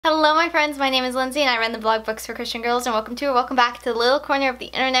my friends, my name is Lindsay and I run the blog Books for Christian Girls, and welcome back to the little corner of the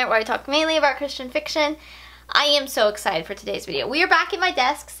internet where I talk mainly about Christian fiction. I am so excited for today's video. We are back at my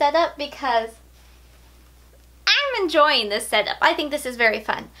desk setup because I'm enjoying this setup. I think this is very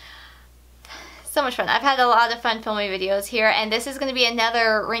fun. So much fun. I've had a lot of fun filming videos here, and this is going to be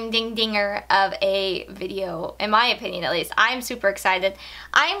another ring-ding-dinger of a video, in my opinion at least. I'm super excited.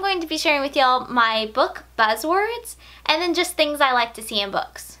 I'm going to be sharing with y'all my book buzzwords, and then just things I like to see in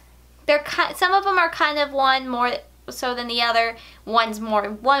books. Some of them are kind of one more so than the other. One's more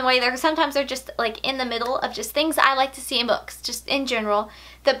one way. Sometimes they're just like in the middle of just things I like to see in books, just in general.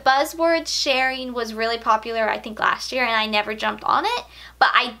 The buzzword sharing was really popular, I think, last year, and I never jumped on it.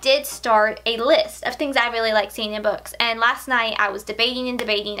 But I did start a list of things I really like seeing in books. And last night I was debating and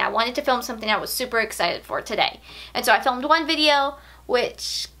debating. I wanted to film something I was super excited for today. And so I filmed one video,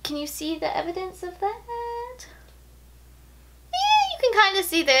 which, can you see the evidence of that? Yeah, you can kind of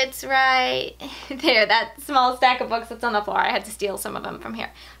see that it's right there, that small stack of books that's on the floor. I had to steal some of them from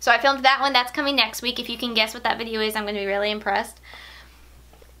here. So I filmed that one. That's coming next week. If you can guess what that video is, I'm going to be really impressed.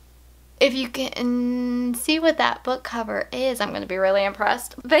 If you can see what that book cover is, I'm going to be really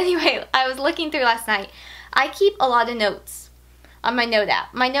impressed. But anyway, I was looking through last night. I keep a lot of notes on my note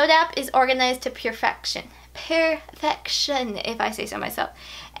app. My note app is organized to perfection. Perfection, if I say so myself.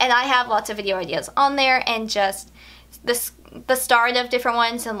 And I have lots of video ideas on there, and just the start of different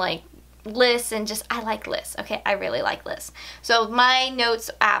ones, and like lists, and just, I like lists, okay? I really like lists. So my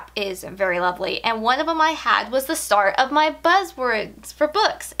notes app is very lovely, and one of them I had was the start of my buzzwords for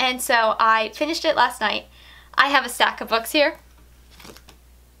books, and so I finished it last night. I have a stack of books here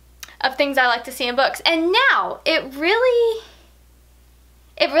of things I like to see in books, and now it really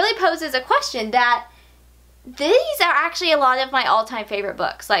poses a question that these are actually a lot of my all-time favorite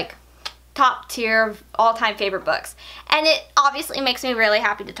books, like top tier all-time favorite books. And it obviously makes me really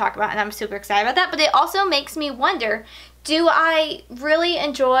happy to talk about, and I'm super excited about that, but it also makes me wonder, do I really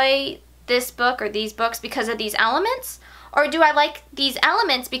enjoy this book or these books because of these elements? Or do I like these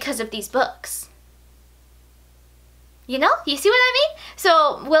elements because of these books? You know? You see what I mean?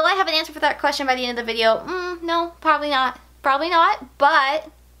 So, will I have an answer for that question by the end of the video? No, probably not. Probably not,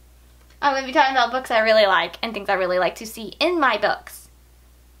 but I'm going to be talking about books I really like and things I really like to see in my books.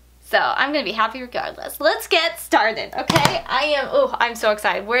 So I'm going to be happy regardless. Let's get started, okay? I'm so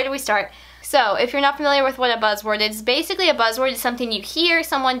excited. Where do we start? So if you're not familiar with what a buzzword is, basically a buzzword is something you hear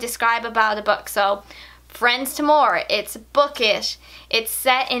someone describe about a book. So Friends to More, it's bookish, it's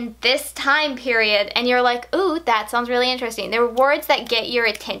set in this time period, and you're like, ooh, that sounds really interesting. They're words that get your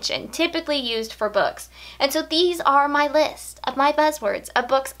attention, typically used for books. And so these are my list of my buzzwords of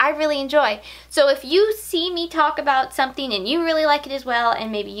books I really enjoy. So if you see me talk about something and you really like it as well, and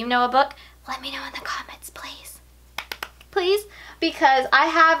maybe you know a book, let me know in the comments, please. Please, because I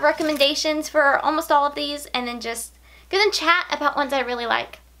have recommendations for almost all of these, and then just gonna chat about ones I really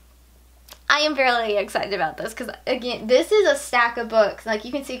like. I am really excited about this because, again, this is a stack of books. Like,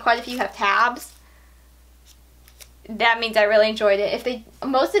 you can see quite a few have tabs. That means I really enjoyed it.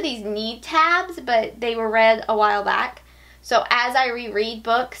 Most of these need tabs, but they were read a while back. So as I reread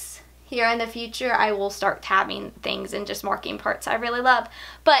books here in the future, I will start tabbing things and just marking parts I really love.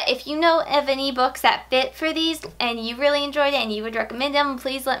 But if you know of any books that fit for these and you really enjoyed it and you would recommend them,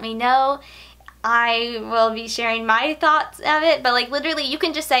 please let me know. I will be sharing my thoughts of it, but like literally you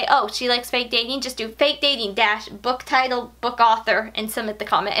can just say, oh, she likes fake dating, just do fake dating dash book title, book author, and submit the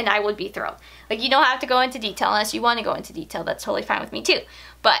comment, and I would be thrilled. Like, you don't have to go into detail unless you want to go into detail. That's totally fine with me too.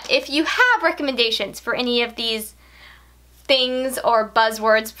 But if you have recommendations for any of these things or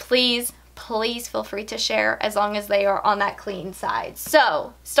buzzwords, please feel free to share, as long as they are on that clean side.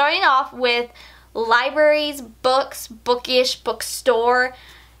 So starting off with libraries, books, bookish, bookstore.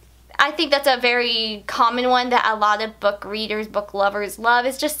 I think that's a very common one that a lot of book readers, book lovers love,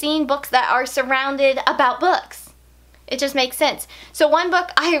 is just seeing books that are surrounded about books. It just makes sense. So one book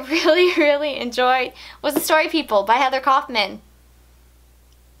I really enjoyed was The Story People by Heather Kaufman.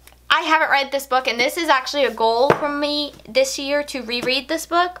 I haven't read this book, and this is actually a goal for me this year to reread this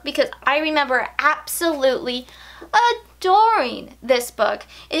book, because I remember absolutely adoring this book.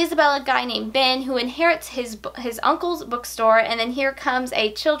 It is about a guy named Ben who inherits his uncle's bookstore, and then here comes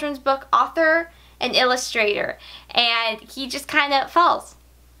a children's book author and illustrator, and he just kind of falls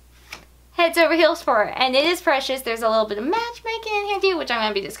heads over heels for her, and it is precious. There's a little bit of matchmaking in here too, which I'm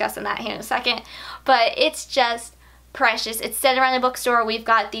going to be discussing that here in a second, but it's just precious. It's set around a bookstore. We've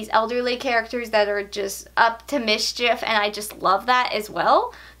got these elderly characters that are just up to mischief, and I just love that as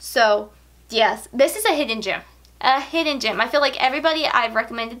well. So yes, this is a hidden gem. A hidden gem. I feel like everybody I've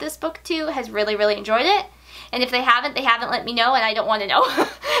recommended this book to has really enjoyed it. And if they haven't let me know, and I don't want to know.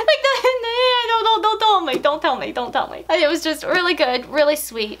 Like, don't tell me. And it was just really good, really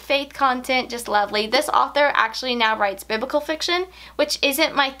sweet, faith content, just lovely. This author actually now writes biblical fiction, which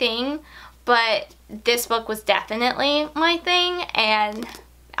isn't my thing, but this book was definitely my thing, and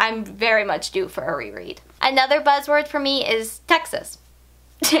I'm very much due for a reread. Another buzzword for me is Texas.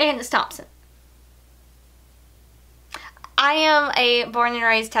 Janice Thompson. I am a born and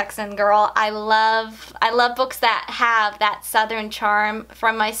raised Texan girl. I love books that have that southern charm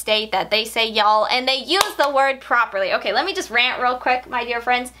from my state, that they say y'all and they use the word properly. Okay, let me just rant real quick, my dear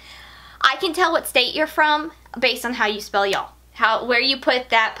friends. I can tell what state you're from based on how you spell y'all. Where you put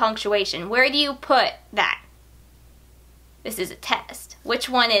that punctuation. Where do you put that? This is a test. Which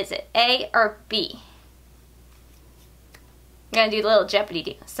one is it? A or B? I'm gonna do the little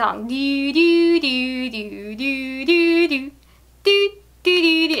Jeopardy song. Do do do do do do do do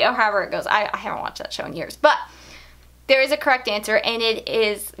do do, or however it goes. I haven't watched that show in years, but there is a correct answer, and it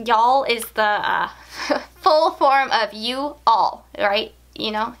is y'all is the full form of you all, right?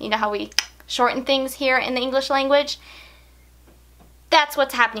 You know how we shorten things here in the English language. That's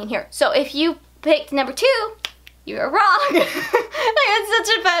what's happening here. So if you picked number 2, you're wrong. Like, it's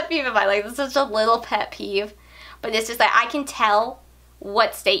such a pet peeve of mine. Like, it's such a little pet peeve. But it's just like, I can tell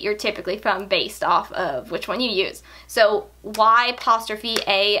what state you're typically from based off of which one you use. So Y''ALL,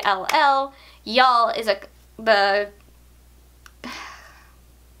 y'all is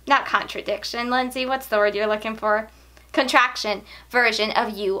not contradiction, Lindsay, what's the word you're looking for? Contraction version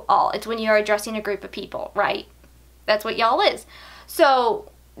of you all. It's when you're addressing a group of people, right? That's what y'all is. So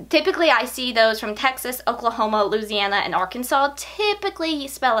typically I see those from Texas, Oklahoma, Louisiana, and Arkansas. Typically you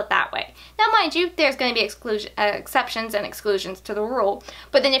spell it that way. Now mind you, there's going to be exceptions and exclusions to the rule.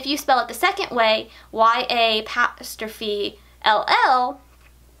 But then if you spell it the second way, Y''ALL,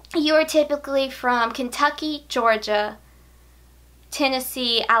 you are typically from Kentucky, Georgia,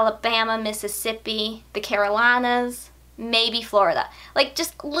 Tennessee, Alabama, Mississippi, the Carolinas, maybe Florida. Like,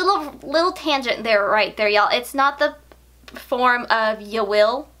 just little tangent there, right there, y'all. It's not the form of you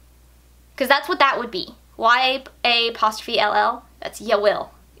will, because that's what that would be. Y''ALL, that's you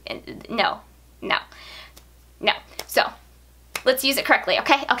will. No. So let's use it correctly,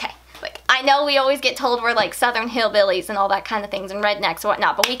 okay? Like, I know we always get told we're like southern hillbillies and all that kind of things and rednecks and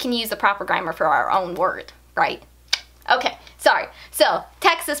whatnot, but we can use the proper grammar for our own word, right? Okay, sorry. So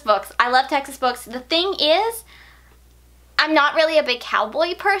Texas books. I love Texas books. The thing is, I'm not really a big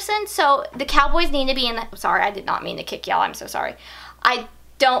cowboy person, so the cowboys need to be in the... Sorry, I did not mean to kick y'all. I'm so sorry. I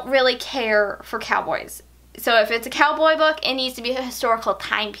don't really care for cowboys. So if it's a cowboy book, it needs to be a historical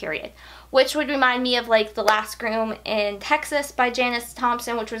time period, which would remind me of like The Last Groom in Texas by Janice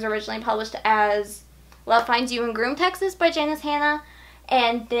Thompson, which was originally published as Love Finds You in Groom, Texas by Janice Hanna.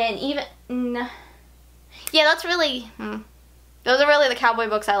 And then even... yeah, that's really... Those are really the cowboy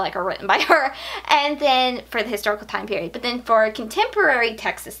books I like are written by her. And then for the historical time period. But then for contemporary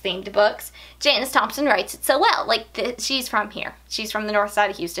Texas-themed books, Janice Thompson writes it so well. Like, she's from here. She's from the north side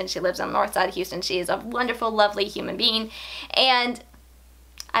of Houston. She lives on the north side of Houston. She is a wonderful, lovely human being. And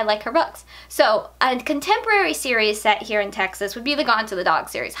I like her books. So a contemporary series set here in Texas would be the Gone to the Dog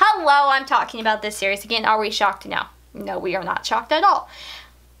series. Hello, I'm talking about this series again. Are we shocked? No. No, we are not shocked at all.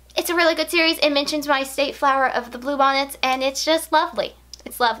 It's a really good series. It mentions my state flower of the bluebonnets, and it's just lovely.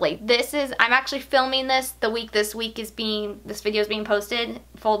 It's lovely. I'm actually filming this the week this video is being posted.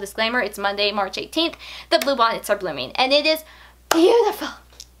 Full disclaimer, it's Monday, March 18th. The bluebonnets are blooming, and it is beautiful.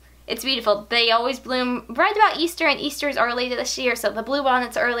 It's beautiful. They always bloom right about Easter, and Easter is early this year, so the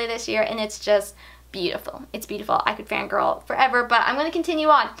bluebonnets are early this year, and it's just beautiful. It's beautiful. I could fangirl forever, but I'm going to continue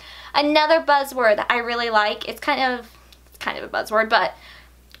on. Another buzzword that I really like, it's kind of a buzzword, but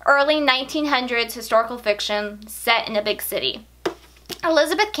early 1900s historical fiction set in a big city.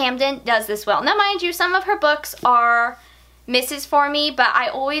 Elizabeth Camden does this well. Now, mind you, some of her books are misses for me, but I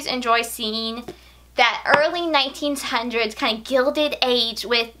always enjoy seeing that early 1900s kind of gilded age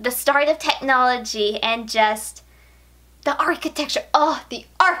with the start of technology and just the architecture. Oh, the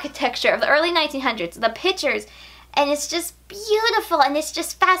architecture of the early 1900s. The pictures. And it's just beautiful, and it's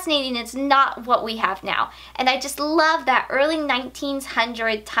just fascinating. It's not what we have now. And I just love that early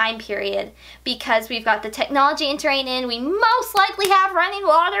 1900 time period because we've got the technology entering in. We most likely have running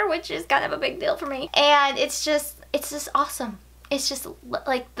water, which is kind of a big deal for me. And it's just awesome. It's just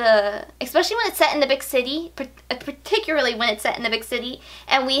like especially when it's set in the big city, particularly when it's set in the big city,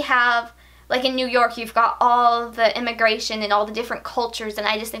 and we have... Like in New York, you've got all the immigration and all the different cultures, and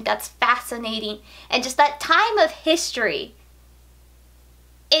I just think that's fascinating. And just that time of history,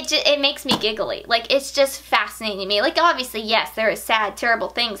 it makes me giggly. Like, it's just fascinating to me. Like, obviously, yes, there is sad, terrible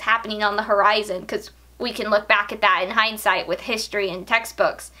things happening on the horizon, because we can look back at that in hindsight with history and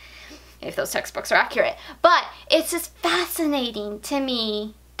textbooks, if those textbooks are accurate. But it's just fascinating to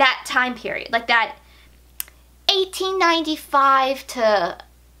me, that time period, like that 1895 to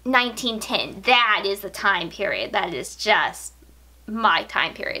 1910, that is the time period. That is just my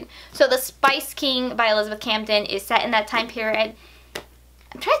time period. So The Spice King by Elizabeth Camden is set in that time period.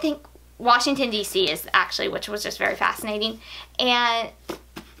 I'm trying to think. Washington, D.C. is actually, which was just very fascinating. And,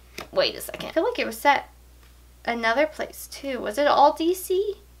 wait a second. I feel like it was set another place, too. Was it all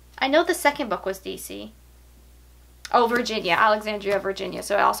D.C.? I know the second book was D.C. Oh, Virginia. Alexandria, Virginia.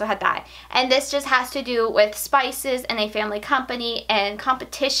 So I also had that. And this just has to do with spices and a family company and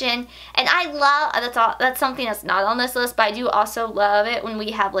competition. And I love, that's something that's not on this list, but I do also love it when we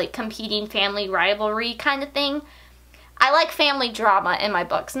have, like, competing family rivalry kind of thing. I like family drama in my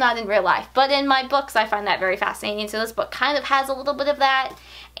books, not in real life, but in my books I find that very fascinating. So this book kind of has a little bit of that,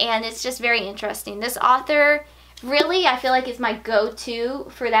 and it's just very interesting. This author really, I feel like, is my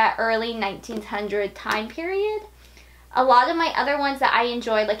go-to for that early 1900 time period. A lot of my other ones that I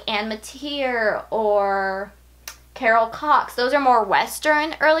enjoyed, like Anne Mateer or Carol Cox, those are more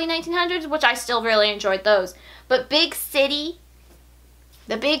Western early 1900s, which I still really enjoyed those. But big city,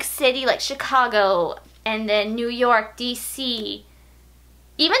 the big city like Chicago, and then New York, D.C.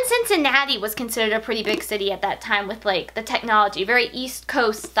 Even Cincinnati was considered a pretty big city at that time with, like, the technology, very East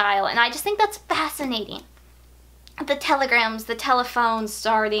Coast style, and I just think that's fascinating. The telegrams, the telephones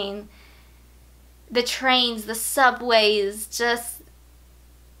starting, the trains, the subways, just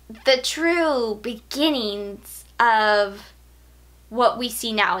the true beginnings of what we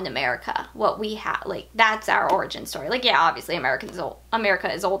see now in America, what we have, like, that's our origin story. Like, yeah, obviously America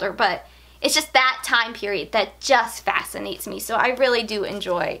is older, but it's just that time period that just fascinates me. So I really do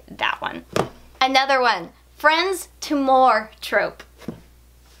enjoy that one. Another one, Friends to More trope.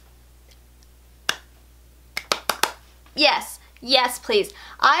 Yes, yes, please.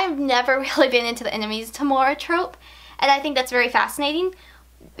 I've never really been into the enemies to more trope, and I think that's very fascinating.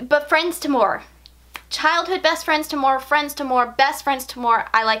 But Friends to More. Childhood best friends to more, friends to more, best friends to more.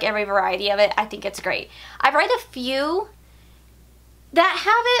 I like every variety of it. I think it's great. I've read a few that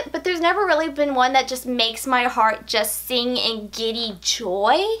have it, but there's never really been one that just makes my heart just sing in giddy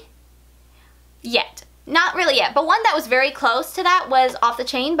joy yet. Not really yet, but one that was very close to that was Off the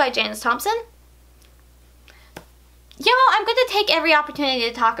Chain by Janice Thompson. You know, I'm going to take every opportunity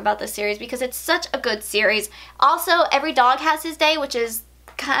to talk about this series because it's such a good series. Also, Every Dog Has His Day, which is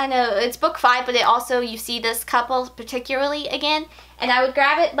kind of, it's book 5, but it also, you see this couple particularly again, and I would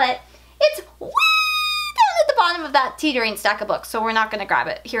grab it, but it's way down at the bottom of that teetering stack of books, so we're not going to grab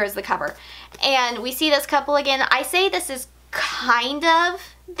it. Here is the cover. And we see this couple again. I say this is kind of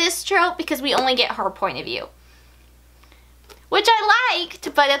this trope because we only get her point of view, which I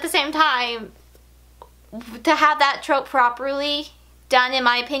liked, but at the same time, to have that trope properly done, in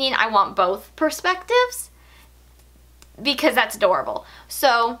my opinion, I want both perspectives because that's adorable.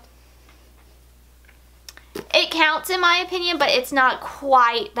 So it counts in my opinion, but it's not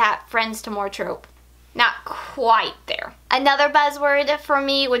quite that Friends to More trope. Not quite there. Another buzzword for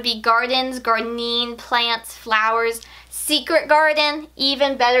me would be gardens, gardening, plants, flowers. Secret garden,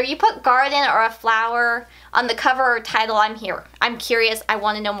 even better. You put garden or a flower on the cover or title, I'm here. I'm curious. I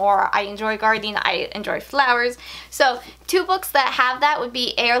want to know more. I enjoy gardening. I enjoy flowers. So 2 books that have that would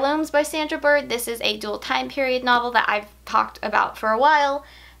be Heirlooms by Sandra Bird. This is a dual time period novel that I've talked about for a while.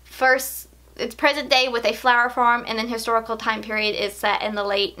 First, it's present day with a flower farm, and then historical time period is set in the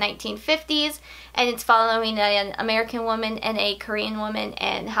late 1950s, and it's following an American woman and a Korean woman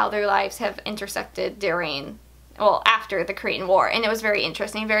and how their lives have intersected during, well, after the Korean War. And it was very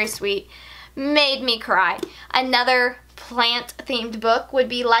interesting, very sweet, made me cry. Another plant-themed book would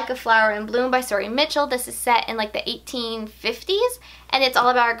be Like a Flower in Bloom by Sori Mitchell. This is set in like the 1850s, and it's all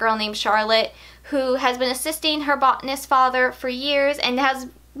about a girl named Charlotte who has been assisting her botanist father for years and has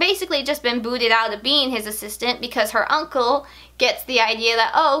basically just been booted out of being his assistant because her uncle gets the idea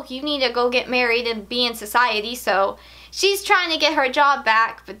that, oh, you need to go get married and be in society, so she's trying to get her job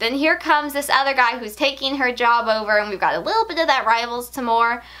back, but then here comes this other guy who's taking her job over, and we've got a little bit of that rivals to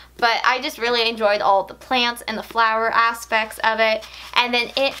more, but I just really enjoyed all the plants and the flower aspects of it. And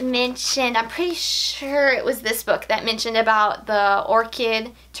then it mentioned, I'm pretty sure it was this book that mentioned about the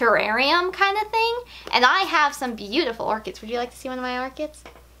orchid terrarium kind of thing, and I have some beautiful orchids. Would you like to see one of my orchids?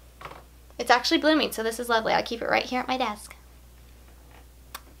 It's actually blooming, so this is lovely. I keep it right here at my desk.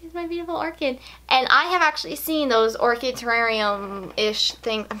 Here's my beautiful orchid. And I have actually seen those orchid terrarium-ish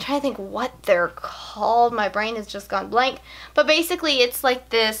things. I'm trying to think what they're called. My brain has just gone blank. But basically, it's like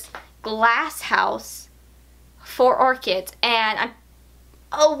this glass house for orchids. And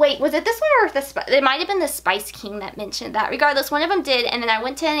Oh wait, was it this one or it might have been the Spice King that mentioned that. Regardless, one of them did, and then I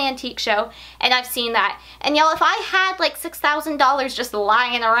went to an antique show, and I've seen that. And y'all, if I had like $6,000 just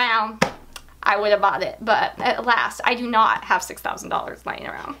lying around, I would have bought it. But at last, I do not have $6,000 lying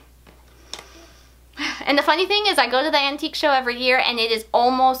around. And the funny thing is, I go to the antique show every year, and it is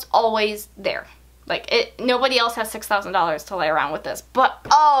almost always there. Like, nobody else has $6,000 to lay around with this. But,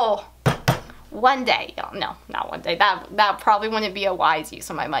 oh, one day, no, not one day. That probably wouldn't be a wise use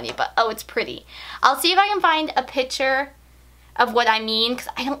of my money, but oh, it's pretty. I'll see if I can find a picture of what I mean, because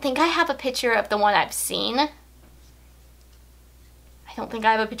I don't think I have a picture of the one I've seen. I don't think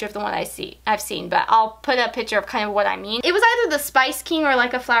I have a picture of the one I've seen, but I'll put a picture of kind of what I mean. It was either the Spice King or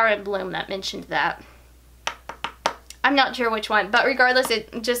like a Flower in Bloom that mentioned that. I'm not sure which one, but regardless,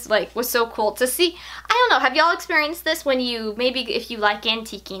 it just like was so cool to see. I don't know, have y'all experienced this when you, maybe if you like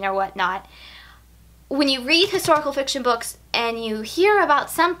antiquing or whatnot, when you read historical fiction books and you hear about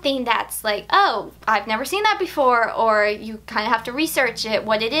something that's like, oh, I've never seen that before, or you kind of have to research it,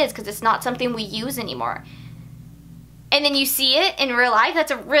 what it is, because it's not something we use anymore. And then you see it in real life,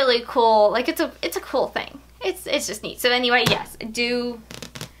 that's a really cool, like it's a cool thing. It's just neat. So anyway, yes, I do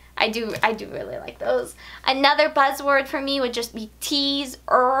really like those. Another buzzword for me would just be teas,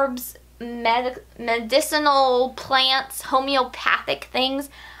 herbs, medicinal plants, homeopathic things.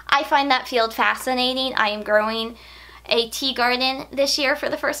 I find that field fascinating. I am growing a tea garden this year for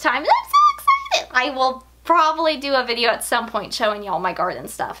the first time, and I'm so excited. I will probably do a video at some point showing y'all my garden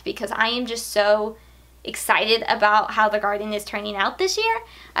stuff, because I am just so excited about how the garden is turning out this year.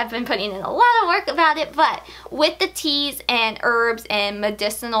 I've been putting in a lot of work about it, but with the teas and herbs and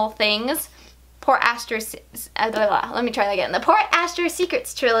medicinal things, Port Astor, let me try that again. The Port Astor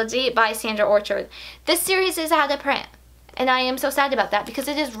Secrets trilogy by Sandra Orchard. This series is out of print, and I am so sad about that because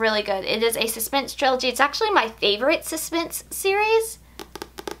it is really good. It is a suspense trilogy. It's actually my favorite suspense series.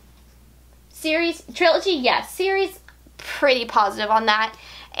 Trilogy, yes. Series, pretty positive on that.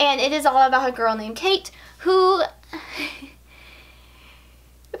 And it is all about a girl named Kate who,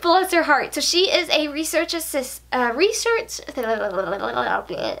 bless her heart. So she is a research assistant, let me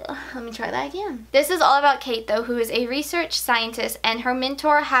try that again. This is all about Kate, though, who is a research scientist, and her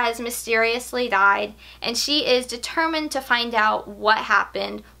mentor has mysteriously died, and she is determined to find out what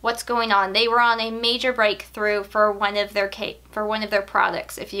happened, what's going on. They were on a major breakthrough for one of their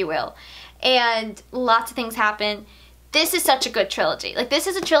products, if you will, and lots of things happen. This is such a good trilogy. Like, this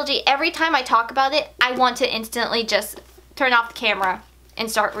is a trilogy, every time I talk about it, I want to instantly just turn off the camera and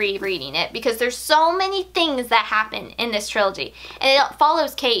start rereading it, because there's so many things that happen in this trilogy. And it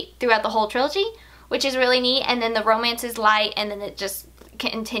follows Kate throughout the whole trilogy, which is really neat, and then the romance is light, and then it just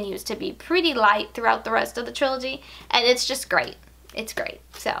continues to be pretty light throughout the rest of the trilogy, and it's just great. It's great.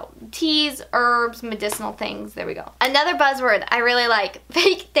 So, teas, herbs, medicinal things, there we go. Another buzzword I really like,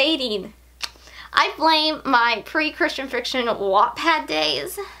 fake dating. I blame my pre-Christian fiction Wattpad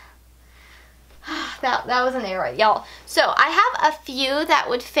days. That was an error, y'all. So I have a few that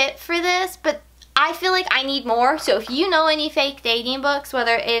would fit for this, but I feel like I need more. So if you know any fake dating books,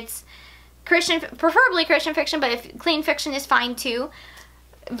 whether it's Christian, preferably Christian fiction, but if clean fiction is fine too,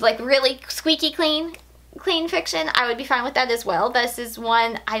 like really squeaky clean fiction, I would be fine with that as well. This is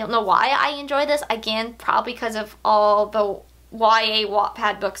one, I don't know why I enjoy this. Again, probably because of all the YA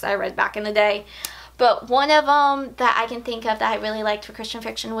Wattpad books I read back in the day. But one of them that I can think of that I really liked for Christian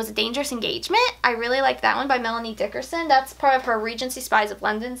fiction was A Dangerous Engagement. I really liked that one by Melanie Dickerson. That's part of her Regency Spies of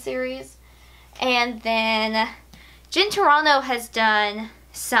London series. And then Jen Toronto has done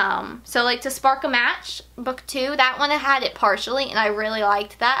some. So like To Spark a Match, book 2, that one I had it partially, and I really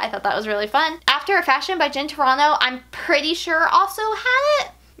liked that. I thought that was really fun. After a Fashion by Jen Toronto, I'm pretty sure also had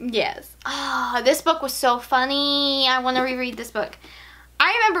it. Yes. Oh, this book was so funny. I want to reread this book.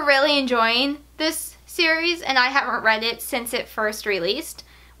 I remember really enjoying this series, and I haven't read it since it first released,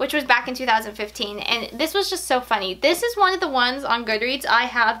 which was back in 2015, and this was just so funny. This is one of the ones on Goodreads I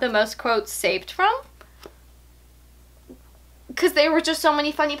have the most quotes saved from, because there were just so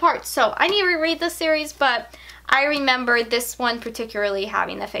many funny parts. So I need to reread this series, but I remember this one particularly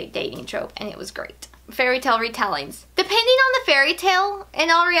having the fake dating trope, and it was great. Fairy tale retellings. Depending on the fairy tale, in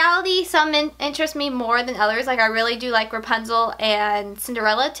all reality, some interest me more than others. Like, I really do like Rapunzel and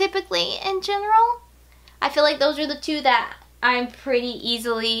Cinderella typically in general. I feel like those are the two that I'm pretty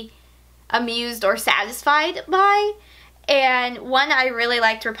easily amused or satisfied by. And one I really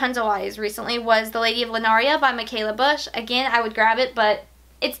liked Rapunzel-wise recently was The Lady of Lenaria by Michaela Bush. Again, I would grab it, but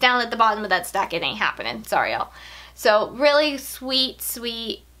it's down at the bottom of that stack. It ain't happening. Sorry, y'all. So, really sweet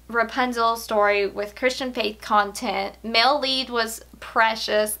Rapunzel story with Christian faith content. Male lead was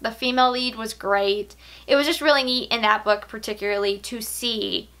precious. The female lead was great. It was just really neat in that book particularly to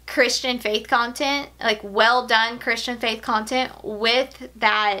see Christian faith content, like well done Christian faith content with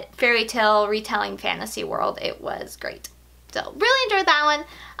that fairy tale retelling fantasy world. It was great. So really enjoyed that one.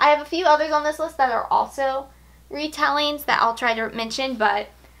 I have a few others on this list that are also retellings that I'll try to mention, but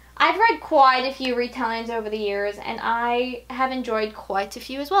I've read quite a few retellings over the years, and I have enjoyed quite a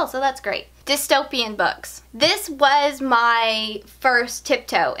few as well, so that's great. Dystopian books. This was my first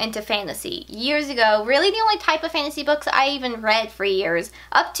tiptoe into fantasy years ago. Really the only type of fantasy books I even read for years,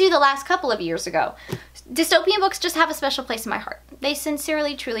 up to the last couple of years ago. Dystopian books just have a special place in my heart. They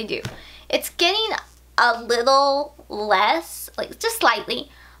sincerely, truly do. It's getting a little less, like just slightly,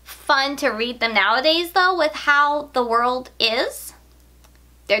 fun to read them nowadays though, with how the world is.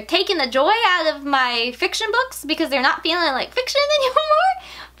 They're taking the joy out of my fiction books because they're not feeling like fiction anymore.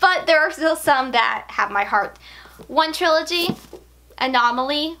 But there are still some that have my heart. One trilogy,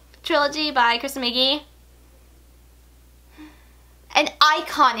 Anomaly trilogy by Kristen McGee. An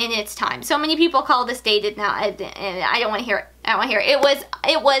icon in its time. So many people call this dated now, and I don't want to hear it. I don't want to hear it. It was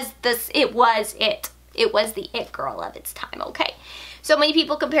it. It was the it girl of its time, okay? So many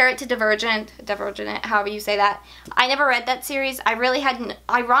people compare it to Divergent, however you say that. I never read that series. I really hadn't,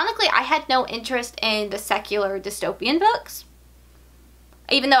 ironically, I had no interest in the secular dystopian books.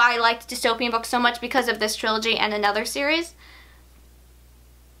 Even though I liked dystopian books so much because of this trilogy and another series.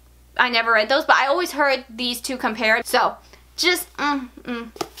 I never read those, but I always heard these two compared. So, just,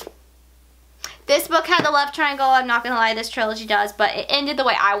 This book had a love triangle, I'm not gonna lie, this trilogy does, but it ended the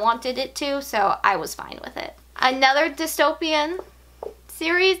way I wanted it to, so I was fine with it. Another dystopian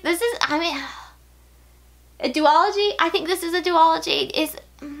series, this is, I mean, a duology? I think this is a duology.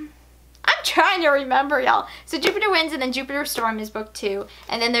 I'm trying to remember, y'all. So Jupiter Winds and then Jupiter Storm is book 2,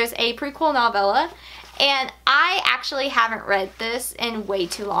 and then there's a prequel novella, and I actually haven't read this in way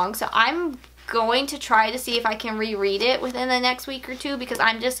too long, so I'm going to try to see if I can reread it within the next week or two because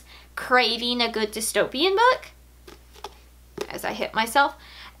I'm just craving a good dystopian book as I hit myself.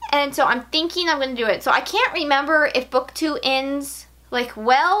 And so I'm thinking I'm going to do it. So I can't remember if book 2 ends like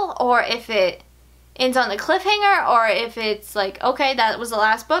well, or if it ends on a cliffhanger, or if it's like, okay, that was the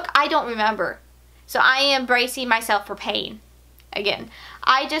last book. I don't remember. So I am bracing myself for pain again.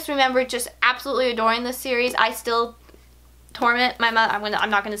 I just remember just absolutely adoring this series. I still torment my mother. I'm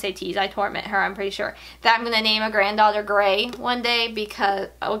not going to say tease. I torment her, I'm pretty sure. That I'm going to name a granddaughter Gray one day because,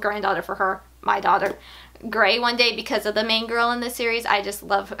 a granddaughter for her, my daughter, Gray one day because of the main girl in this series. I just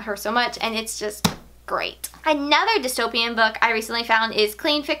love her so much, and it's just great. Another dystopian book I recently found is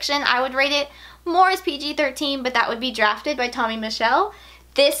Clean Fiction. I would rate it more as PG-13, but that would be Drafted by Tommy Michelle.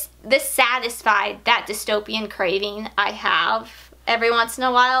 This satisfied that dystopian craving I have every once in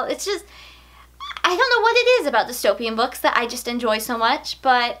a while. It's just, I don't know what it is about dystopian books that I just enjoy so much,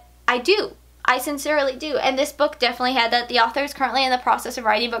 but I do. I sincerely do. And this book definitely had that. The author is currently in the process of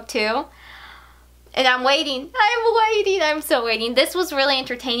writing book 2. And I'm waiting. I'm so waiting. This was really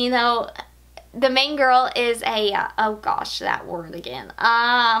entertaining though. The main girl is a, oh gosh, that word again.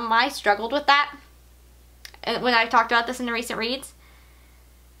 I struggled with that when I talked about this in the recent reads.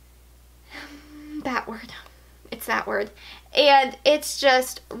 That word. It's that word. And it's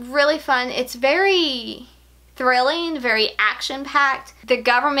just really fun. It's very thrilling, very action-packed. The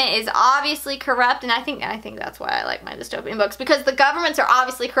government is obviously corrupt, and I think that's why I like my dystopian books, because the governments are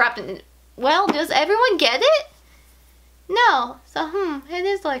obviously corrupt, and, well, does everyone get it? No. So, it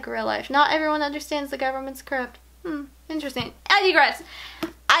is like real life. Not everyone understands the government's corrupt. Interesting. I digress.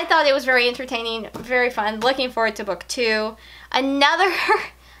 I thought it was very entertaining, very fun. Looking forward to book 2. Another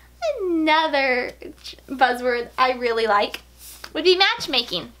buzzword I really like would be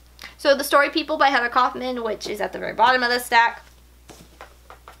matchmaking. So The Story People by Heather Kaufman, which is at the very bottom of the stack.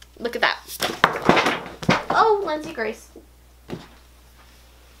 Look at that. Oh, Lindsey Grace. I'm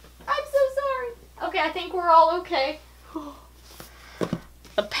so sorry. Okay, I think we're all okay.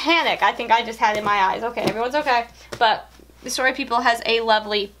 The panic I think I just had in my eyes. Okay, everyone's okay. But The Story People has a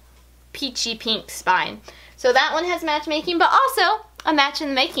lovely peachy pink spine. So that one has matchmaking, but also A Match in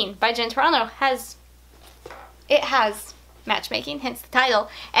the Making by Jen Toronto has matchmaking, hence the title,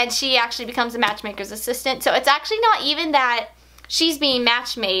 and she actually becomes a matchmaker's assistant. So it's actually not even that she's being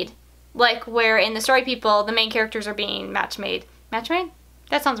match-made, like where in The Story People the main characters are being match-made. Match-made?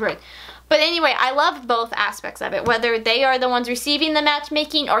 That sounds weird. But anyway, I love both aspects of it. Whether they are the ones receiving the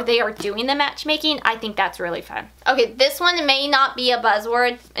matchmaking or they are doing the matchmaking, I think that's really fun. Okay, this one may not be a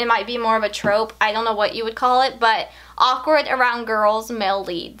buzzword. It might be more of a trope. I don't know what you would call it, but awkward around girls, male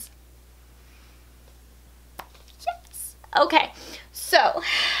leads. Yes. Okay, so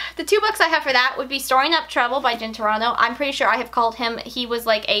The 2 books I have for that would be Storing Up Trouble by Jen Turano. I'm pretty sure I have called him, he was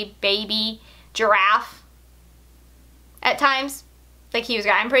like a baby giraffe at times. Like he was,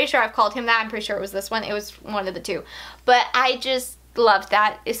 I'm pretty sure I've called him that. I'm pretty sure it was this one. It was one of the 2. But I just loved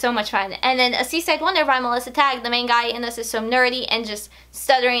that. It's so much fun. And then A Seaside Wonder by Melissa Tagg. The main guy in this is so nerdy and just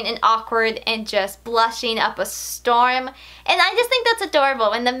stuttering and awkward and just blushing up a storm. And I just think that's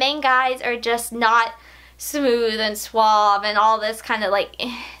adorable. And the main guys are just not smooth and suave and all this kind of like...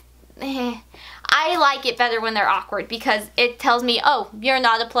 I like it better when they're awkward because it tells me, oh, you're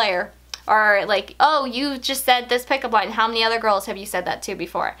not a player. Or like, oh, you just said this pickup line. How many other girls have you said that to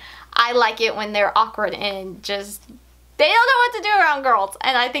before? I like it when they're awkward and just, they don't know what to do around girls.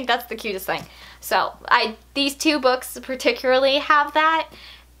 And I think that's the cutest thing. So these 2 books particularly have that.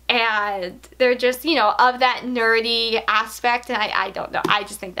 And they're just, you know, of that nerdy aspect. And I don't know. I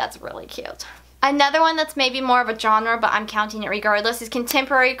just think that's really cute. Another one that's maybe more of a genre, but I'm counting it regardless, is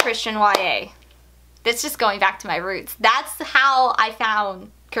contemporary Christian YA. That's just going back to my roots. That's how I found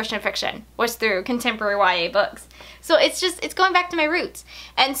Christian fiction, was through contemporary YA books. So it's going back to my roots.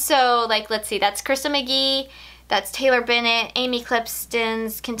 And so, like, let's see, that's Krista McGee, that's Taylor Bennett, Amy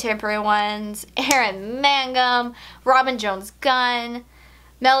Clipston's contemporary ones, Erin Mangum, Robin Jones Gunn,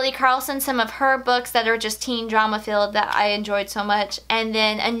 Melody Carlson, some of her books that are just teen drama filled that I enjoyed so much. And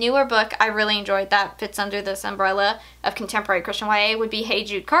then a newer book I really enjoyed that fits under this umbrella of contemporary Christian YA would be Hey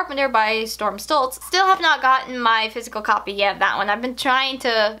Jude Carpenter by Storm Stoltz. Still have not gotten my physical copy yet of that one. I've been trying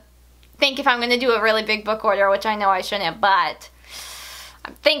to think if I'm going to do a really big book order, which I know I shouldn't, but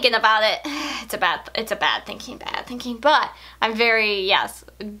I'm thinking about it. It's a bad thinking, but I'm very, yes,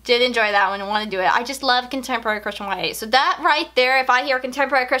 did enjoy that one and want to do it. I just love contemporary Christian YA. So that right there, if I hear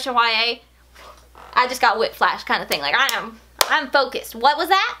contemporary Christian YA, I just got whiplash kind of thing. Like I'm focused. What was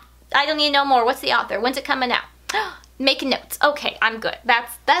that? I don't need to know more. What's the author? When's it coming out? Making notes. Okay, I'm good.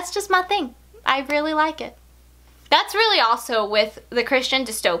 That's just my thing. I really like it. That's really also with the Christian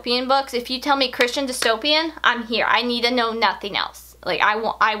dystopian books. If you tell me Christian dystopian, I'm here. I need to know nothing else. Like,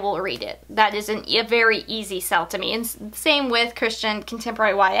 I will read it. That is a very easy sell to me. And same with Christian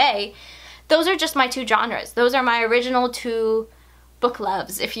contemporary YA. Those are just my 2 genres. Those are my original 2 book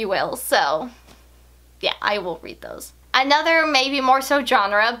loves, if you will. So, yeah, I will read those. Another maybe more so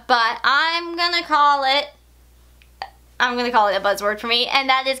genre, but I'm gonna call it a buzzword for me, and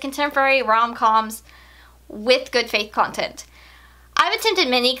that is contemporary rom-coms with good faith content. I've attempted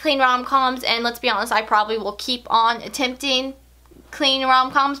many clean rom-coms, and let's be honest, I probably will keep on attempting clean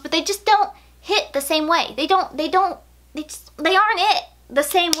rom-coms, but they just don't hit the same way. They aren't it the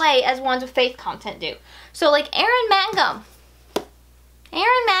same way as ones with faith content do. So like Erin Mangum,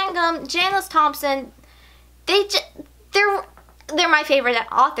 Janice Thompson, they're my favorite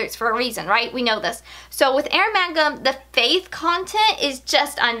authors for a reason, right? We know this. So with Erin Mangum, the faith content is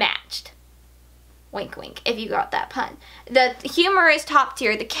just unmatched. Wink, wink, if you got that pun. The humor is top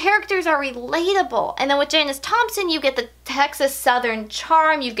tier. The characters are relatable. And then with Janice Thompson, you get the Texas Southern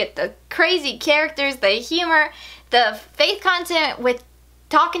charm. You get the crazy characters, the humor, the faith content with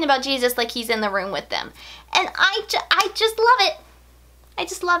talking about Jesus like he's in the room with them. And I just love it. I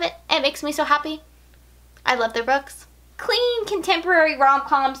just love it. It makes me so happy. I love their books. Clean, contemporary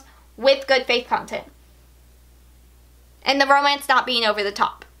rom-coms with good faith content. And the romance not being over the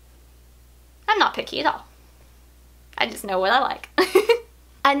top. I'm not picky at all. I just know what I like.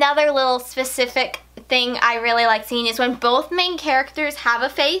 Another little specific thing I really like seeing is when both main characters have a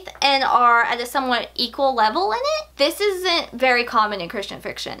faith and are at a somewhat equal level in it. This isn't very common in Christian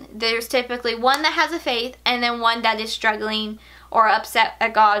fiction. There's typically one that has a faith and then one that is struggling or upset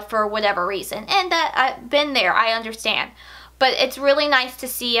at God for whatever reason. And that I've been there, I understand. But it's really nice to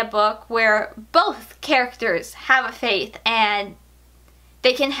see a book where both characters have a faith and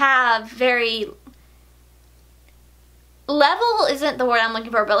they can have very, level isn't the word I'm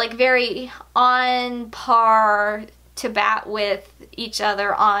looking for, but like very on par to bat with each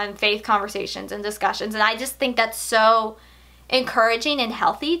other on faith conversations and discussions. And I just think that's so encouraging and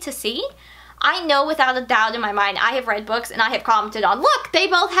healthy to see. I know without a doubt in my mind, I have read books and I have commented on, look, they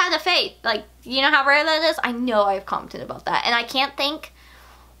both had a faith. Like, you know how rare that is? I know I've commented about that. And I can't think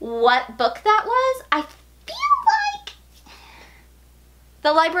what book that was. I feel like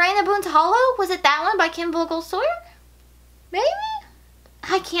The Librarian of Boone's Hollow? Was it that one by Kim Vogel-Sawyer? Maybe?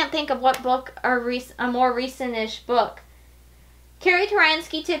 I can't think of what book, a more recent-ish book. Carrie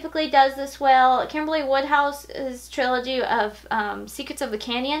Taransky typically does this well. Kimberly Woodhouse's trilogy of Secrets of the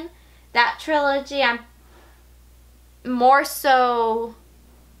Canyon. That trilogy, I'm more so,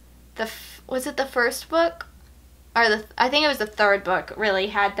 was it the first book? Or I think it was the third book really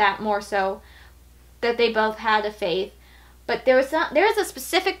had that more so, that they both had a faith. But there is a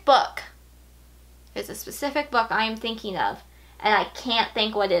specific book. There's a specific book I am thinking of, and I can't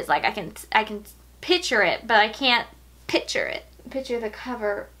think what it is. Like, I can picture it, but I can't picture it. Picture the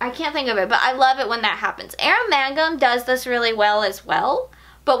cover. I can't think of it, but I love it when that happens. Erin Mangum does this really well as well,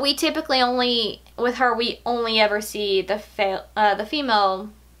 but we typically only, with her, we only ever see the female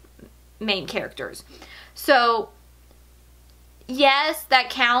main characters. So, yes, that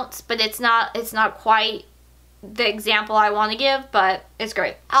counts, but it's not quite the example I want to give, but it's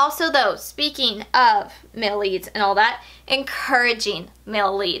great. Also, though, speaking of male leads and all that, encouraging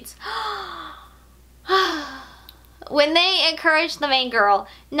male leads. When they encourage the main girl,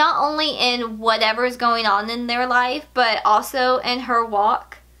 not only in whatever's going on in their life, but also in her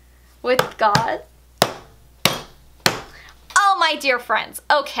walk with God. Oh, my dear friends.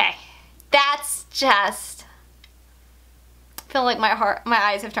 Okay. That's just... I feel like my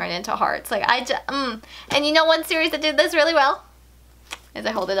eyes have turned into hearts. Like, And you know one series that did this really well? As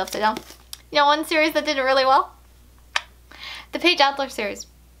I hold it upside down. You know one series that did it really well? The Paige Adler series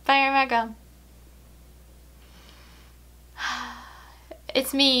by Erin Mangum.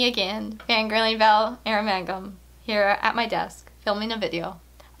 It's me again, fangirling about Erin Mangum, here at my desk, filming a video.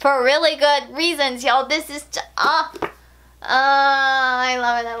 For really good reasons, y'all. This is just, I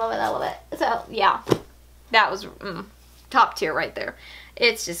love it, I love it, I love it. So, yeah, that was top tier right there.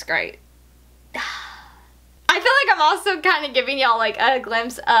 It's just great. I feel like I'm also kind of giving y'all like a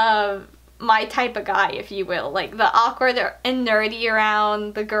glimpse of my type of guy, if you will. Like the awkward and nerdy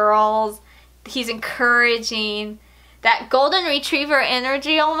around the girls. He's encouraging. That golden retriever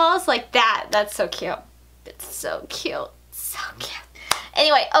energy almost, like that. That's so cute. It's so cute. So cute.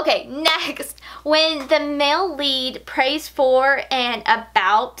 Anyway, okay, next. When the male lead prays for and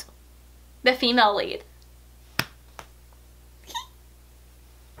about the female lead.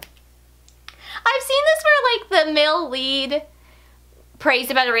 I've seen this where, like, the male lead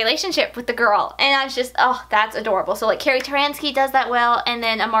prays about a relationship with the girl. And I was just, oh, that's adorable. So, like, Carrie Taransky does that well. And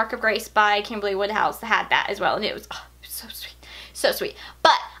then A Mark of Grace by Kimberly Woodhouse had that as well. And it was, oh, so sweet. So sweet.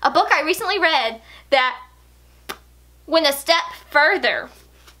 But a book I recently read that went a step further.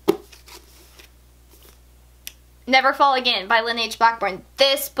 Never Fall Again by Lynn H. Blackburn.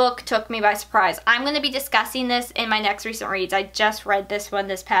 This book took me by surprise. I'm going to be discussing this in my next recent reads. I just read this one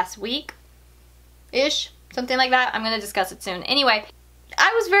this past week-ish. Something like that. I'm going to discuss it soon. Anyway,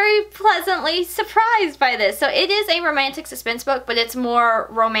 I was very pleasantly surprised by this. So it is a romantic suspense book, but it's more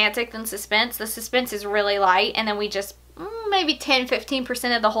romantic than suspense. The suspense is really light, and then we just, maybe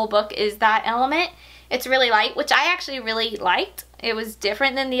 10-15% of the whole book is that element. It's really light, which I actually really liked. It was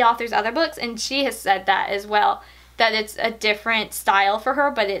different than the author's other books, and she has said that as well, that it's a different style for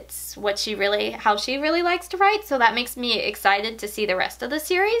her, but it's what she really, how she really likes to write. So that makes me excited to see the rest of the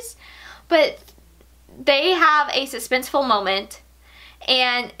series. But they have a suspenseful moment,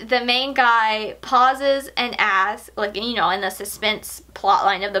 and the main guy pauses and asks, like, you know, in the suspense plot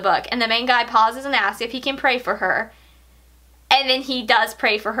line of the book, and the main guy pauses and asks if he can pray for her, and then he does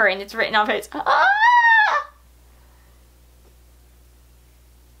pray for her, and it's written on his, ah!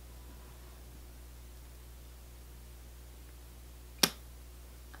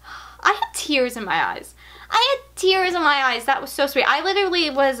 I had tears in my eyes. I had tears in my eyes. That was so sweet. I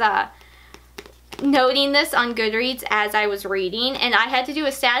literally was, noting this on Goodreads as I was reading, and I had to do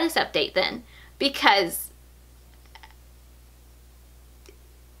a status update then, because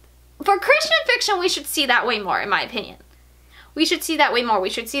for Christian fiction we should see that way more, in my opinion. We should see that way more. We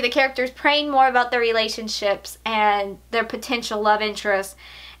should see the characters praying more about their relationships and their potential love interests,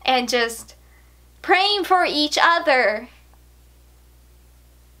 and just praying for each other.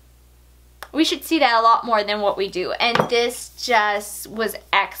 We should see that a lot more than what we do. And this just was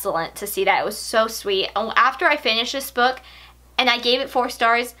excellent to see that. It was so sweet. After I finished this book, and I gave it 4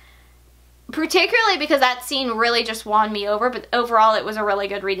 stars, particularly because that scene really just won me over, but overall it was a really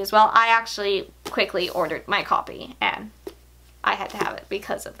good read as well. I actually quickly ordered my copy, and I had to have it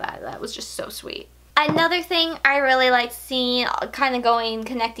because of that. That was just so sweet. Another thing I really like seeing, kind of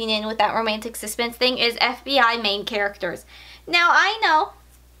connecting in with that romantic suspense thing, is FBI main characters. Now, I know,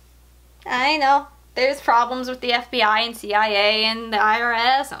 there's problems with the FBI and CIA and the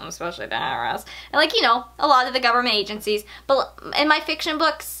IRS, and especially the IRS, and, like, you know, a lot of the government agencies, but in my fiction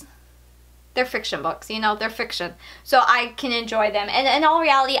books, they're fiction books, you know, they're fiction, so I can enjoy them. And in all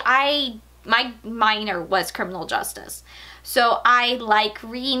reality, my minor was criminal justice, so I like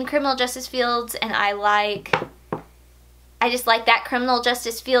reading criminal justice fields, and I just like that criminal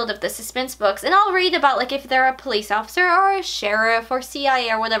justice field of the suspense books. And I'll read about, like, if they're a police officer or a sheriff or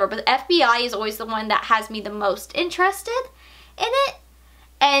CIA or whatever. But the FBI is always the one that has me the most interested in it.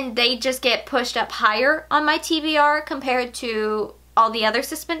 and they just get pushed up higher on my TBR compared to all the other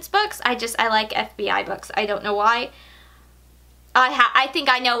suspense books. I like FBI books. I don't know why. I think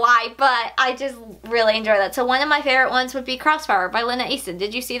I know why, but I just really enjoy that. So one of my favorite ones would be Crossfire by Lena Easton.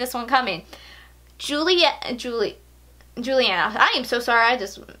 Did you see this one coming? Juliana, I am so sorry, I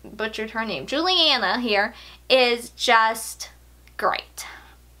just butchered her name. Juliana here is just great.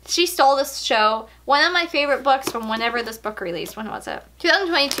 She stole this show. One of my favorite books from whenever this book released. When was it?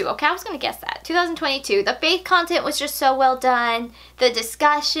 2022. Okay, I was going to guess that. 2022. The faith content was just so well done. The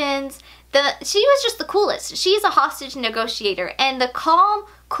discussions. She was just the coolest. She's a hostage negotiator. And the calm,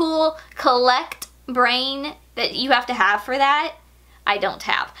 cool, collect brain that you have to have for that, I don't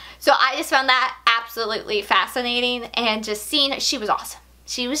have. So I just found that absolutely fascinating. And just seeing her, she was awesome.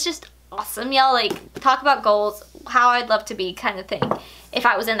 She was just awesome. Y'all, like, talk about goals, how I'd love to be kind of thing if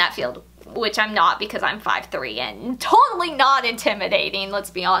I was in that field, which I'm not because I'm 5'3" and totally not intimidating, let's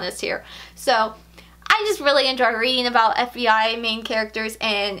be honest here. So I just really enjoy reading about FBI main characters,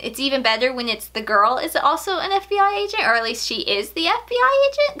 and it's even better when it's the girl is also an FBI agent, or at least she is the FBI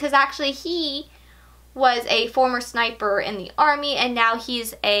agent, because actually he was a former sniper in the Army, and now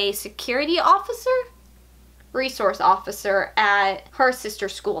he's a security officer? Resource officer at her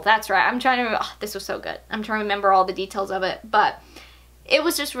sister's school. That's right. I'm trying to remember. Oh, this was so good. I'm trying to remember all the details of it, but it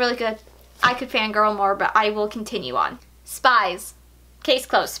was just really good. I could fangirl more, but I will continue on. Spies. Case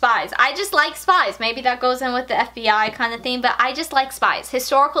closed. Spies. I just like spies. Maybe that goes in with the FBI kind of thing, but I just like spies.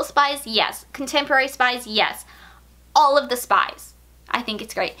 Historical spies, yes. Contemporary spies, yes. All of the spies. I think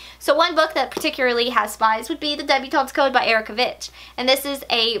it's great. So one book that particularly has spies would be The Debutante's Code by Erica Vitch. And this is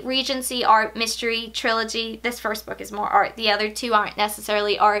a Regency art mystery trilogy. This first book is more art. The other two aren't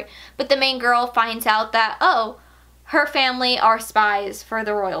necessarily art. But the main girl finds out that, oh, her family are spies for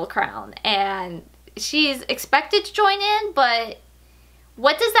the royal crown. And she's expected to join in, but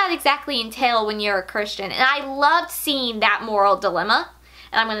what does that exactly entail when you're a Christian? And I loved seeing that moral dilemma.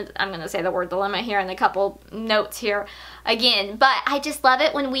 And I'm gonna say the word dilemma here in a couple notes here again. But I just love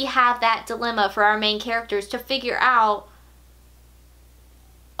it when we have that dilemma for our main characters to figure out,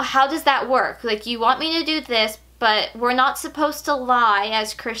 how does that work? Like, you want me to do this, but we're not supposed to lie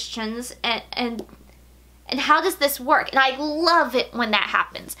as Christians, and how does this work? And I love it when that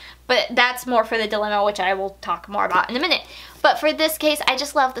happens. But that's more for the dilemma, which I will talk more about in a minute. But for this case, I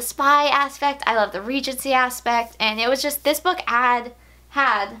just love the spy aspect. I love the Regency aspect. And it was just, this book let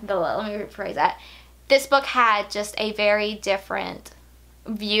me rephrase that. This book had just a very different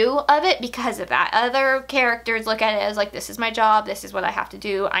view of it because of that. Other characters look at it as like, this is my job, this is what I have to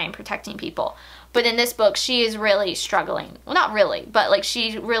do, I am protecting people. But in this book, she is really struggling. Well, not really, but like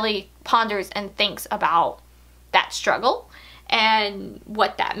she really ponders and thinks about that struggle and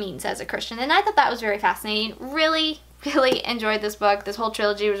what that means as a Christian. And I thought that was very fascinating. Really, really enjoyed this book. This whole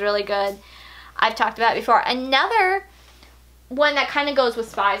trilogy was really good. I've talked about it before. Another one that kind of goes with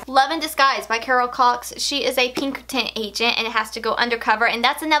spies, Love in Disguise by Carol Cox. She is a Pinkerton agent and it has to go undercover. And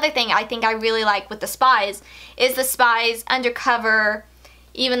that's another thing I think I really like with the spies, is the spies undercover,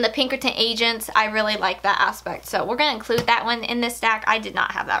 even the Pinkerton agents. I really like that aspect. So we're going to include that one in this stack. I did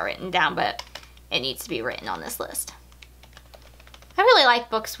not have that written down, but it needs to be written on this list. I really like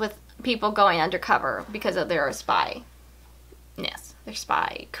books with people going undercover because of their spyness, their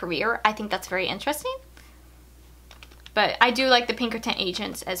spy career. I think that's very interesting. But I do like the Pinkerton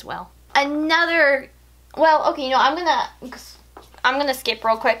agents as well. Another, well, okay, you know, I'm gonna skip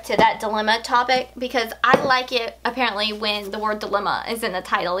real quick to that dilemma topic because I like it apparently when the word dilemma is in the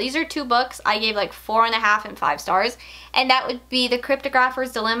title. These are two books I gave like 4.5 and 5 stars, and that would be The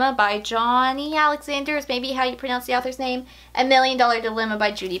Cryptographer's Dilemma by Johnny Alexander, is maybe how you pronounce the author's name, and $1 Million Dilemma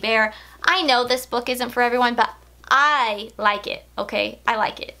by Judy Bear. I know this book isn't for everyone, but I like it, okay? I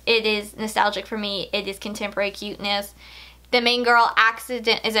like it. It is nostalgic for me. It is contemporary cuteness. The main girl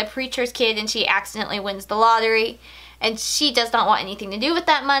is a preacher's kid and she accidentally wins the lottery. And she does not want anything to do with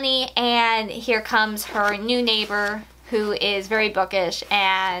that money. And here comes her new neighbor who is very bookish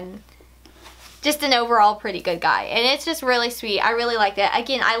and just an overall pretty good guy. And it's just really sweet. I really like that.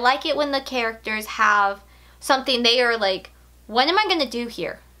 Again, I like it when the characters have something they are like, what am I going to do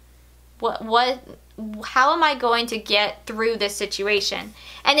here? How am I going to get through this situation?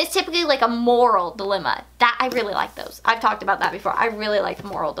 And it's typically like a moral dilemma. That I really like those. I've talked about that before. I really like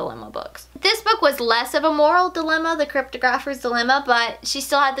moral dilemma books. This book was less of a moral dilemma, The Cryptographer's Dilemma, but she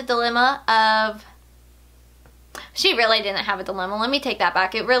still had the dilemma of... She really didn't have a dilemma. Let me take that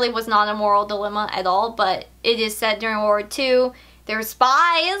back. It really was not a moral dilemma at all, but it is set during World War II. There were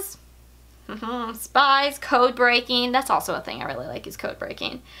spies. Spies, code breaking. That's also a thing I really like, is code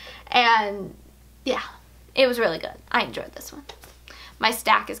breaking. And yeah, it was really good. I enjoyed this one. My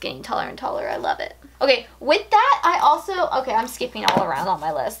stack is getting taller and taller. I love it. Okay, with that, I also, okay, I'm skipping all around on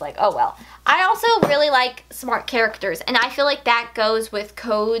my list, like, oh well. I also really like smart characters, and I feel like that goes with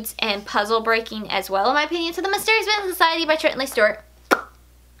codes and puzzle breaking as well, in my opinion. So The Mysterious Business Society by Trenton Lee Stewart.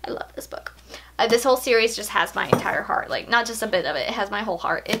 I love this book. This whole series just has my entire heart. Like, not just a bit of it. It has my whole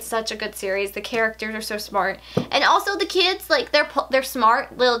heart. It's such a good series. The characters are so smart. And also the kids, like, they're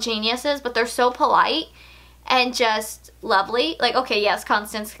smart little geniuses, but they're so polite and just lovely. Like, okay, yes,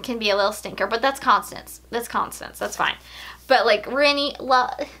 Constance can be a little stinker, but that's Constance. That's Constance. That's fine. But, like, Rennie,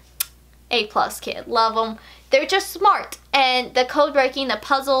 A+ kid. Love them. They're just smart. And the code breaking, the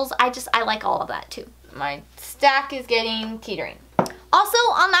puzzles, I like all of that, too. My stack is getting teetering. Also,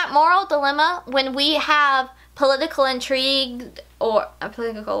 on that moral dilemma, when we have political intrigue, or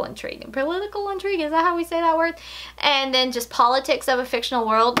political intrigue, is that how we say that word? And then just politics of a fictional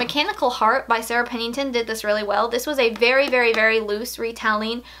world. Mechanical Heart by Sarah Pennington did this really well. This was a very, very, very loose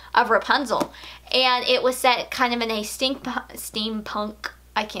retelling of Rapunzel. And it was set kind of in a steampunk,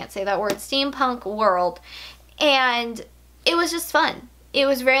 I can't say that word, steampunk world. And it was just fun. It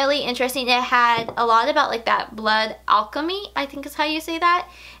was really interesting. It had a lot about like that blood alchemy, I think is how you say that.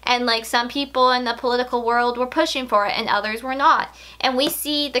 And like some people in the political world were pushing for it and others were not. And we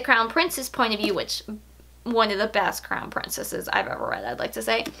see the Crown Prince's point of view, which one of the best Crown Princesses I've ever read, I'd like to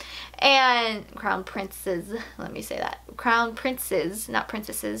say. And Crown Princes, let me say that. Crown Princes, not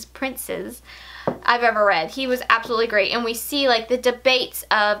princesses, princes I've ever read. He was absolutely great. And we see like the debates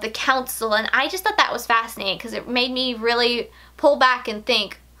of the council, and I just thought that was fascinating because it made me really pull back and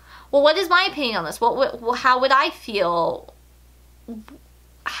think, well, what is my opinion on this? How would I feel?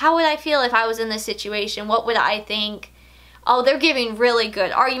 How would I feel if I was in this situation? What would I think? Oh, they're giving really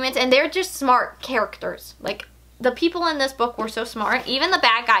good arguments, and they're just smart characters. Like, the people in this book were so smart. Even the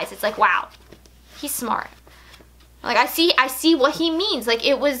bad guys, it's like, wow, he's smart. Like, I see what he means. Like,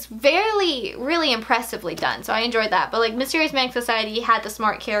 it was really impressively done, so I enjoyed that. But, like, Mysterious Business Society had the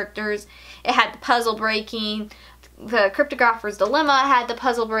smart characters. It had the puzzle breaking. The Cryptographer's Dilemma had the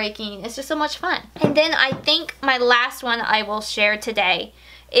puzzle breaking. It's just so much fun. And then I think my last one I will share today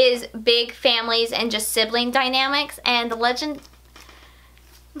is big families and just sibling dynamics, and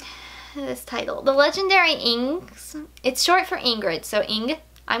this title, The Legendary Ings. It's short for Ingrid, so Ing,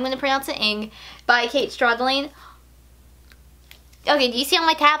 I'm going to pronounce it Ing, by Kate Stradling. Okay, do you see all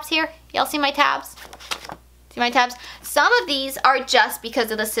my tabs here? Y'all see my tabs? See my tabs? Some of these are just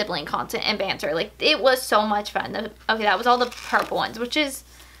because of the sibling content and banter. Like, it was so much fun. Okay, that was all the purple ones, which is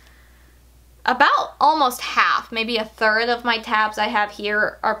about almost half, maybe a third of my tabs I have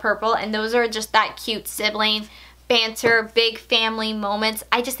here are purple, and those are just that cute sibling banter, big family moments.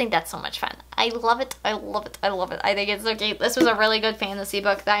 I just think that's so much fun. I love it. I love it. I love it. I think it's so cute. This was a really good fantasy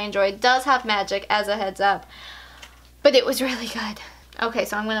book that I enjoyed. It does have magic, as a heads up, but it was really good. Okay,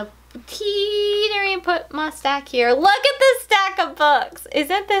 so I'm gonna teeter and put my stack here. Look at this stack of books.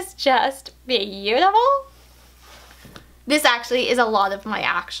 Isn't this just beautiful? This actually is a lot of my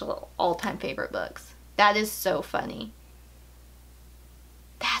actual all-time favorite books. That is so funny.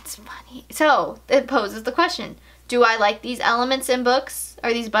 That's funny. So, it poses the question, do I like these elements in books,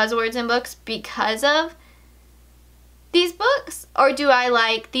 or these buzzwords in books, because of these books? Or do I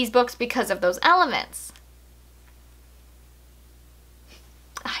like these books because of those elements?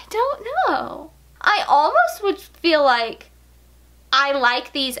 I don't know. I almost would feel like I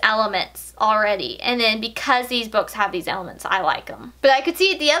like these elements already, and then because these books have these elements, I like them. But I could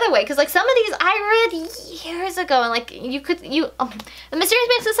see it the other way, because like some of these I read years ago, and like The Mysterious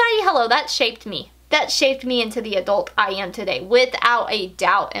Business Society, hello, that shaped me. That shaped me into the adult I am today, without a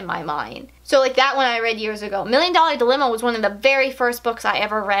doubt in my mind. So like that one I read years ago. $1 Million Dilemma was one of the very first books I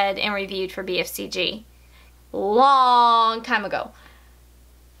ever read and reviewed for BFCG. Long time ago.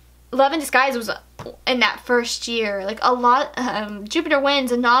 Love in Disguise was in that first year. Like a lot, Jupiter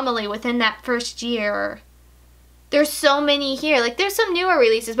Winds, Anomaly within that first year. There's so many here. Like there's some newer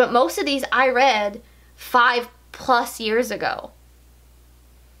releases, but most of these I read 5+ years ago.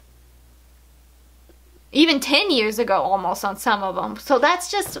 Even 10 years ago almost on some of them. So that's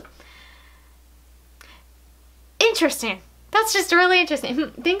just interesting. That's just really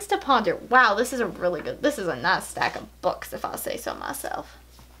interesting. Things to ponder. Wow, this is a really good, this is a nice stack of books if I'll say so myself.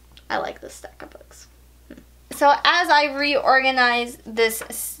 I like this stack of books. So as I reorganize this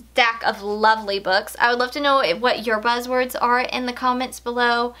stack of lovely books, I would love to know what your buzzwords are in the comments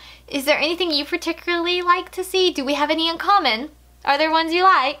below. Is there anything you particularly like to see? Do we have any in common? Are there ones you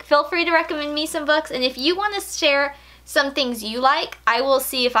like? Feel free to recommend me some books, and if you want to share some things you like, I will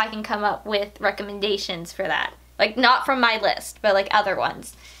see if I can come up with recommendations for that. Like, not from my list, but like other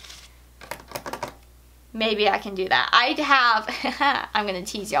ones. maybe I can do that. I have, I'm going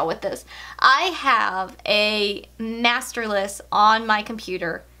to tease y'all with this. I have a master list on my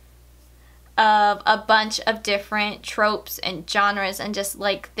computer of a bunch of different tropes and genres and just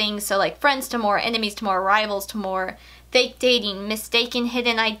like things. So like friends to more, enemies to more, rivals to more, fake dating, mistaken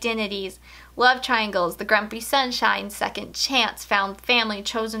hidden identities, love triangles, the grumpy sunshine, second chance, found family,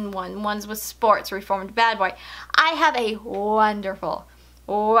 chosen one, ones with sports, reformed bad boy. I have a wonderful,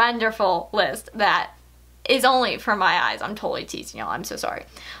 wonderful list that is only for my eyes. I'm totally teasing y'all. I'm so sorry.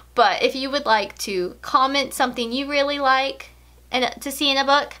 But if you would like to comment something you really like and to see in a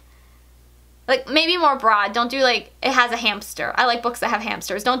book, like maybe more broad. Don't do like it has a hamster. I like books that have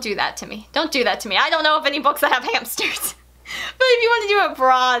hamsters. Don't do that to me. Don't do that to me. I don't know of any books that have hamsters. But if you want to do a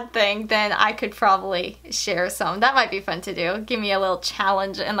broad thing, then I could probably share some. That might be fun to do. Give me a little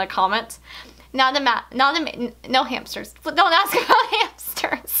challenge in the comments. No hamsters. Don't ask about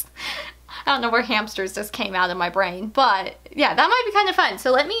hamsters. I don't know where hamsters just came out of my brain. But yeah, that might be kind of fun.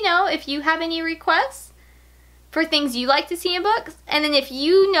 So let me know if you have any requests for things you like to see in books. And then if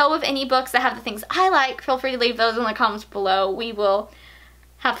you know of any books that have the things I like, feel free to leave those in the comments below. We will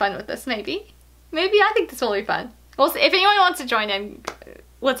have fun with this, maybe. Maybe I think this will be fun. We'll see. If anyone wants to join in,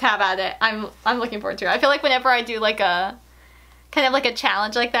 let's have at it. I'm looking forward to it. I feel like whenever I do like a, kind of like a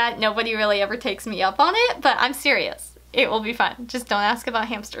challenge like that, nobody really ever takes me up on it, but I'm serious. It will be fun. Just don't ask about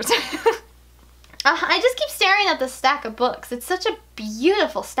hamsters. I just keep staring at this stack of books. It's such a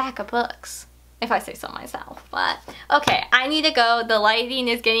beautiful stack of books, if I say so myself. But okay, I need to go. The lighting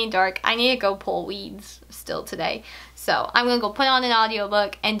is getting dark. I need to go pull weeds still today. So I'm gonna go put on an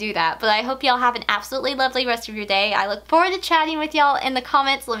audiobook and do that. But I hope y'all have an absolutely lovely rest of your day. I look forward to chatting with y'all in the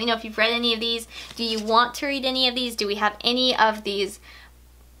comments. Let me know if you've read any of these. Do you want to read any of these? Do we have any of these?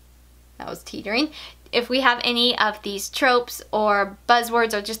 That was teetering. If we have any of these tropes or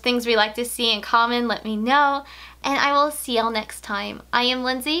buzzwords or just things we like to see in common, let me know. And I will see y'all next time. I am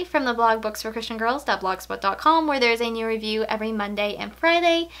Lindsey from the blog booksforchristiangirls.blogspot.com, where there's a new review every Monday and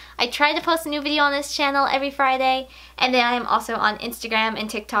Friday. I try to post a new video on this channel every Friday. And then I am also on Instagram and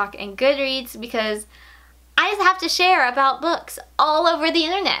TikTok and Goodreads because I just have to share about books all over the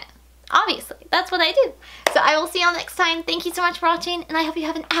internet. Obviously, that's what I do. So I will see y'all next time. Thank you so much for watching, and I hope you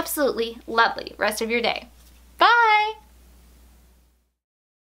have an absolutely lovely rest of your day. Bye!